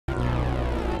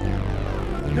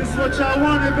This what y'all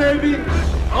wanted, baby?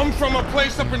 I'm from a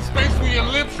place up in space where your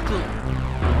lips droop.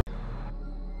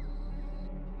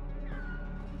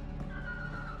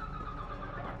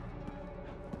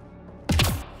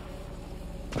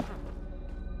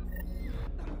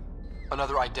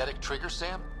 Another eidetic trigger,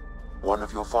 Sam? One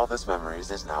of your father's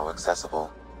memories is now accessible.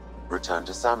 Return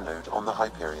to Sam node on the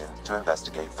Hyperion to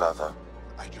investigate further.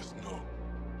 I just know.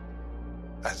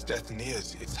 As death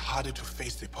nears, it's harder to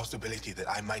face the possibility that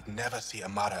I might never see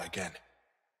Amara again.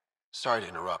 Sorry to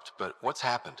interrupt, but what's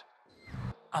happened?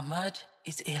 Ahmad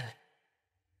is ill.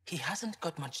 He hasn't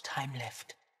got much time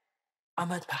left.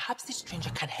 Ahmad, perhaps this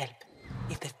stranger can help.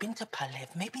 If they've been to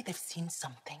Palev, maybe they've seen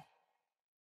something.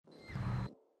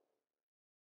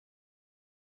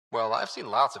 Well, I've seen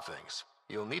lots of things.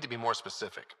 You'll need to be more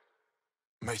specific.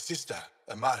 My sister,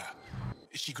 Amara,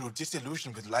 she grew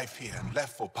disillusioned with life here and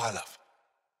left for Palav.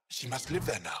 She must live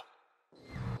there now.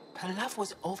 Palav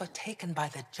was overtaken by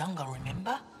the jungle,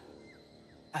 remember?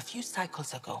 A few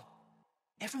cycles ago.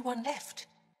 Everyone left.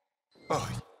 Oh,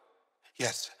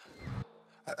 yes.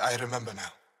 I remember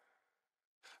now.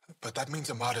 But that means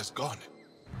Amara's gone.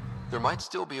 There might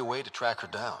still be a way to track her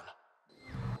down.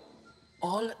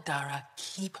 All Dara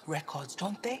keep records,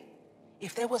 don't they?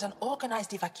 If there was an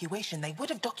organized evacuation, they would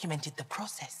have documented the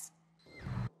process.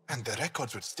 And the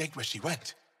records would state where she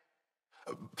went.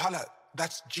 Pala,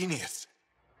 that's genius.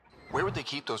 Where would they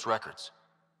keep those records?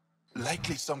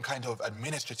 Likely some kind of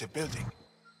administrative building.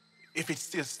 If it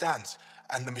still stands,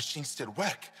 and the machines still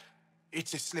work,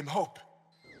 it's a slim hope.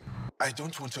 I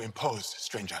don't want to impose,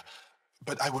 stranger,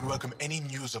 but I would welcome any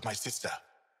news of my sister.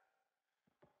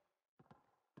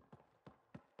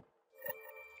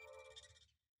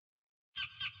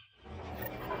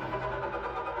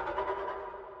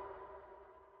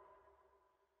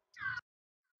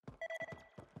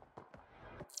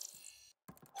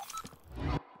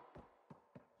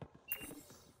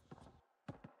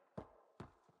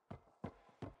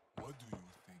 What do you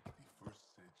think the first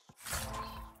sage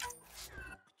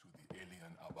spoke to the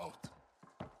alien about?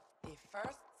 The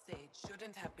first sage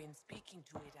shouldn't have been speaking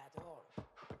to it at all.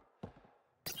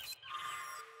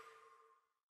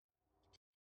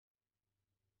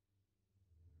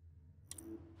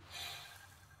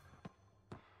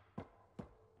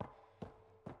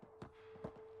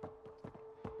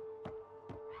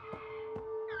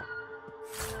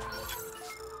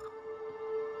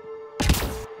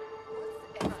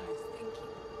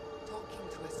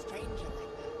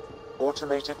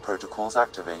 Automated protocols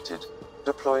activated.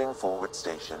 Deploying forward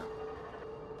station.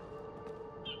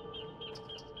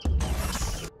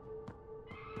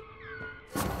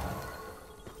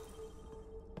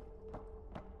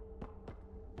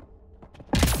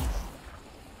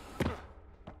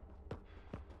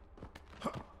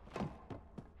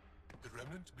 The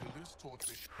remnant builders taught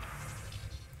the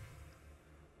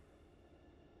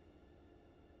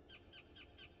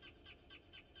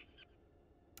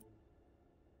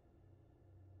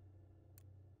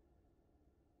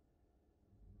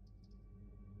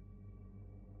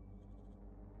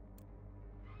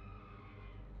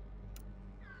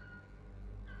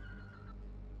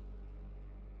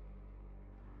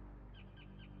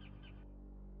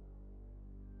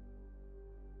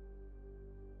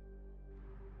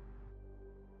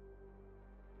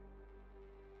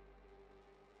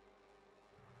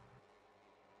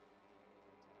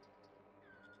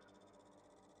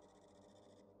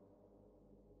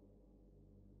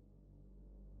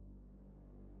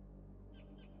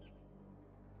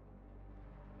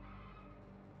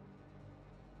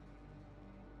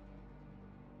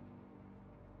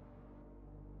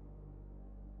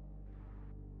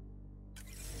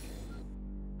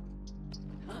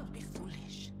Don't be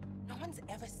foolish. No one's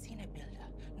ever seen a builder,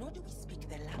 nor do we speak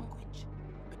their language.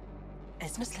 But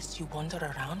Esmus lets you wander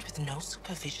around with no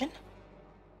supervision?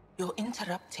 You're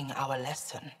interrupting our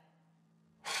lesson.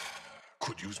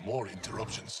 could use more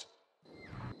interruptions.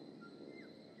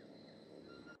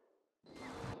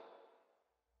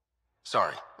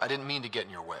 Sorry, I didn't mean to get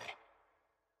in your way.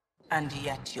 And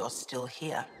yet you're still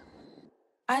here.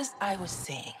 As I was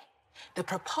saying, the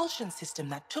propulsion system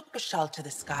that took Bashal to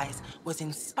the skies was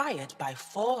inspired by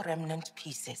 4 remnant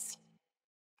pieces.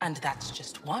 And that's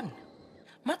just one.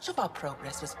 Much of our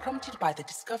progress was prompted by the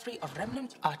discovery of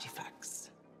remnant artifacts.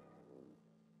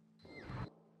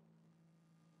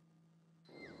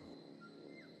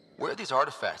 Where are these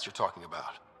artifacts you're talking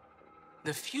about?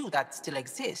 The few that still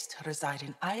exist reside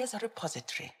in Aya's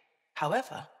repository.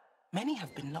 However, many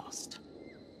have been lost.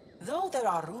 Though there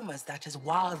are rumors that as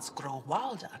wilds grow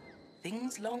wilder,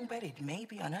 things long buried may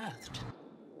be unearthed.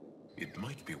 It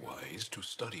might be wise to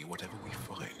study whatever we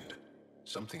find.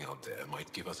 Something out there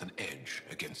might give us an edge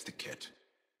against the kit.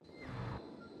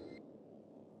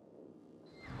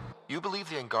 You believe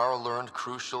the Angara learned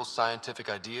crucial scientific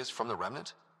ideas from the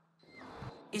Remnant?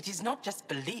 It is not just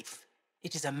belief,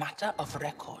 it is a matter of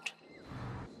record.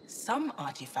 Some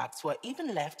artifacts were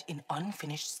even left in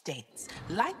unfinished states,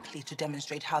 likely to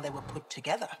demonstrate how they were put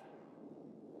together.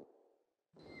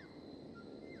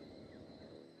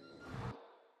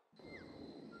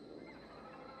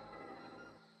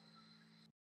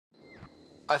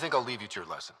 I think I'll leave you to your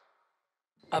lesson.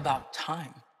 About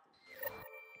time.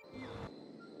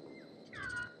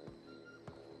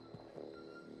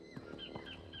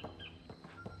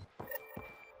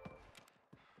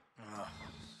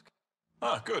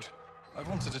 Good. I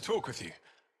wanted to talk with you.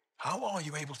 How are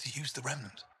you able to use the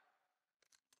Remnant?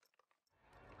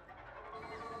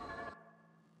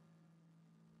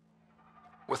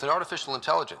 With an artificial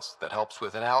intelligence that helps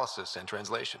with analysis and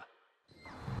translation.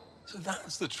 So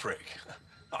that's the trick.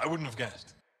 I wouldn't have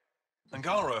guessed.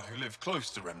 Angara, who live close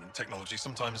to Remnant technology,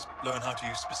 sometimes learn how to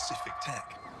use specific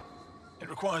tech. It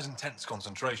requires intense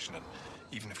concentration, and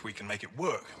even if we can make it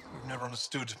work, we've never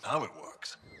understood how it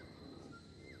works.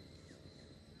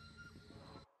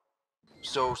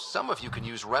 So some of you can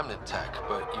use Remnant tech,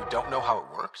 but you don't know how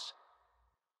it works?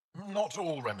 Not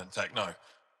all Remnant tech, no.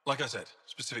 Like I said,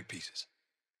 specific pieces.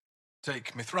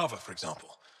 Take Mithrava, for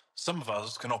example. Some of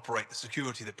us can operate the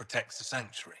security that protects the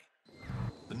sanctuary.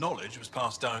 The knowledge was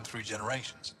passed down through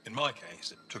generations. In my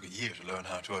case, it took a year to learn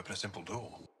how to open a simple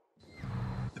door.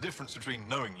 The difference between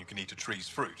knowing you can eat a tree's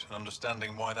fruit and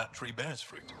understanding why that tree bears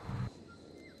fruit.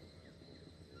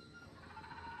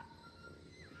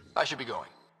 I should be going.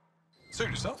 Suit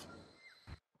yourself.